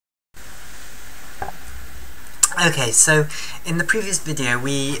Okay, so in the previous video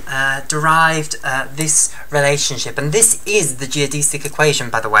we derived this relationship, and this is the geodesic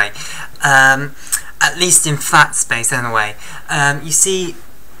equation, by the way, at least in flat space anyway. You see,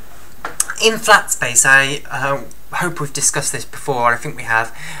 in flat space, I hope we've discussed this before, I think we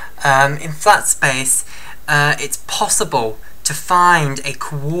have. In flat space, it's possible to find a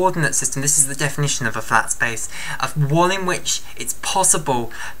coordinate system. This is the definition of a flat space, of one in which it's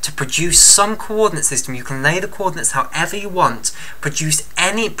possible to produce some coordinate system. You can lay the coordinates however you want, produce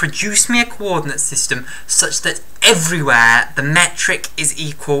me a coordinate system such that everywhere the metric is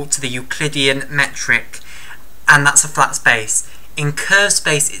equal to the Euclidean metric, and that's a flat space. In curved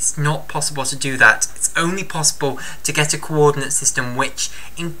space, it's not possible to do that. It's only possible to get a coordinate system which,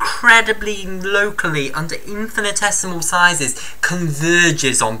 incredibly locally, under infinitesimal sizes,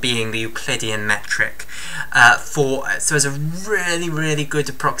 converges on being the Euclidean metric. So as a really, really good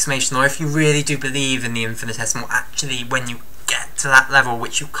approximation, or if you really do believe in the infinitesimal, actually, when you get to that level,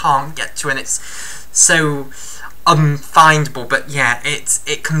 which you can't get to, and it's so unfindable, but yeah,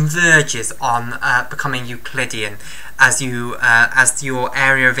 it converges on becoming Euclidean as your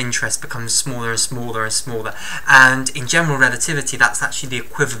area of interest becomes smaller and smaller and smaller. And in general relativity, that's actually the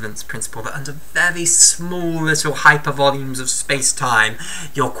equivalence principle, that under very small little hypervolumes of space-time,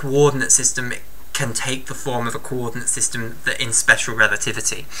 your coordinate system can take the form of a coordinate system that in special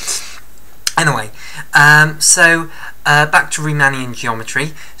relativity. Anyway, so back to Riemannian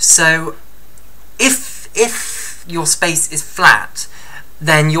geometry. So if your space is flat,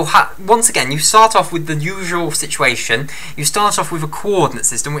 then you'll once again, you start off with the usual situation. You start off with a coordinate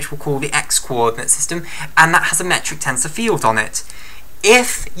system, which we'll call the x-coordinate system, and that has a metric tensor field on it.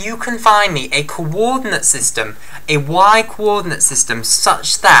 If you can find me a coordinate system, a y-coordinate system,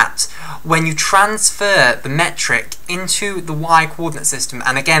 such that when you transfer the metric into the y-coordinate system,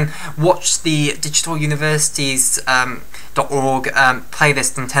 and again, watch the Digital University's .org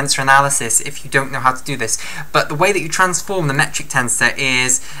playlist on tensor analysis if you don't know how to do this. But the way that you transform the metric tensor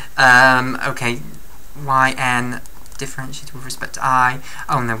is, okay, yn differentiated with respect to I.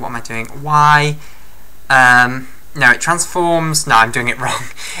 Oh no, what am I doing? No, it transforms. No, I'm doing it wrong.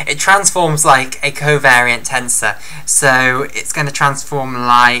 It transforms like a covariant tensor. So it's going to transform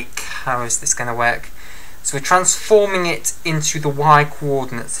like, how is this going to work? So we're transforming it into the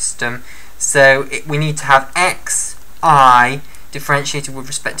y-coordinate system. So we need to have xi differentiated with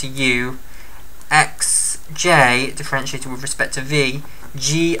respect to u, xj differentiated with respect to v,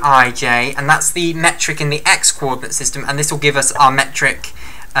 gij, and that's the metric in the x-coordinate system, and this will give us our metric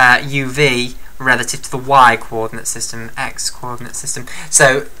uv relative to the y-coordinate system, x-coordinate system.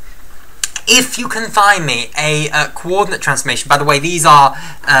 So if you can find me a coordinate transformation, by the way, these are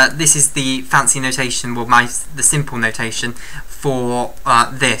this is the fancy notation, well, the simple notation for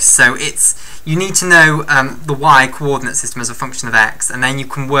this. So you need to know the y-coordinate system as a function of x, and then you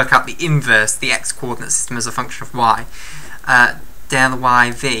can work out the inverse, the x-coordinate system as a function of y, del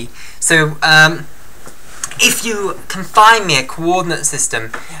yv. So if you can find me a coordinate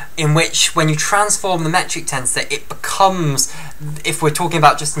system in which, when you transform the metric tensor, it becomes, if we're talking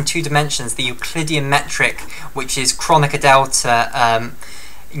about just in two dimensions, the Euclidean metric, which is Kronecker delta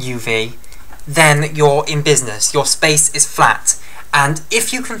uv, then you're in business. Your space is flat. And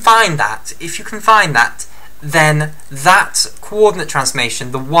if you can find that, then that coordinate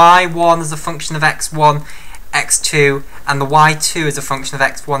transformation, the y1 as a function of x1, x2, and the y2 as a function of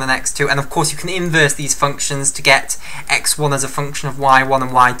x1 and x2, and of course you can inverse these functions to get x1 as a function of y1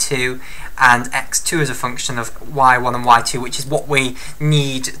 and y2, and x2 as a function of y1 and y2, which is what we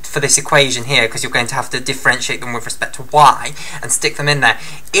need for this equation here, because you're going to have to differentiate them with respect to y and stick them in there.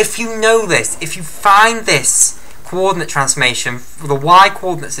 If you know this, if you find this coordinate transformation for the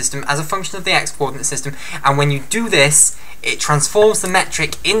y-coordinate system as a function of the x-coordinate system, and when you do this, it transforms the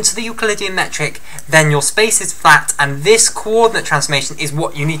metric into the Euclidean metric, then your space is flat, and this coordinate transformation is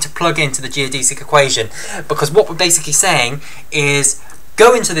what you need to plug into the geodesic equation. Because what we're basically saying is,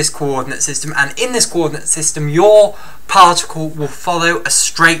 go into this coordinate system, and in this coordinate system your particle will follow a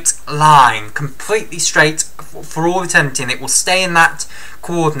straight line, completely straight for all eternity, and it will stay in that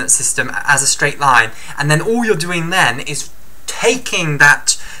coordinate system as a straight line. And then all you're doing then is taking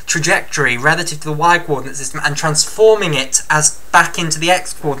that trajectory relative to the y-coordinate system and transforming it as back into the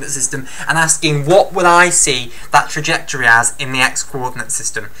x-coordinate system, and asking, what would I see that trajectory as in the x-coordinate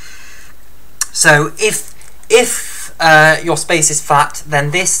system? So if your space is flat,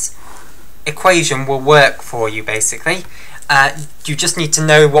 then this equation will work for you, basically. You just need to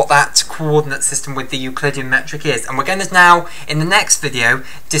know what that coordinate system with the Euclidean metric is. And we're going to now, in the next video,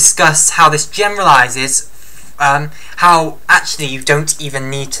 discuss how this generalizes, how actually you don't even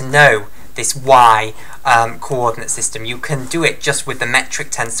need to know this y coordinate system. You can do it just with the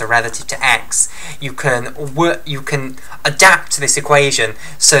metric tensor relative to x. You can adapt this equation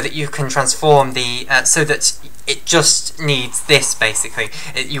so that you can transform the so that it just needs this basically.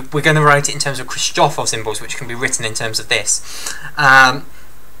 We're going to write it in terms of Christoffel symbols, which can be written in terms of this.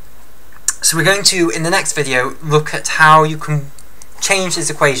 So we're going to, in the next video, look at how you can change this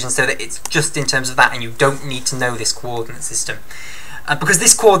equation so that it's just in terms of that and you don't need to know this coordinate system. Because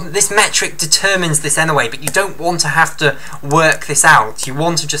this metric determines this anyway, but you don't want to have to work this out. You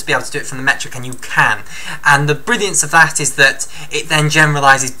want to just be able to do it from the metric, and you can. And the brilliance of that is that it then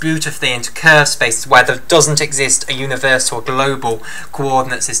generalizes beautifully into curved spaces where there doesn't exist a universal global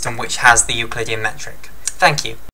coordinate system which has the Euclidean metric. Thank you.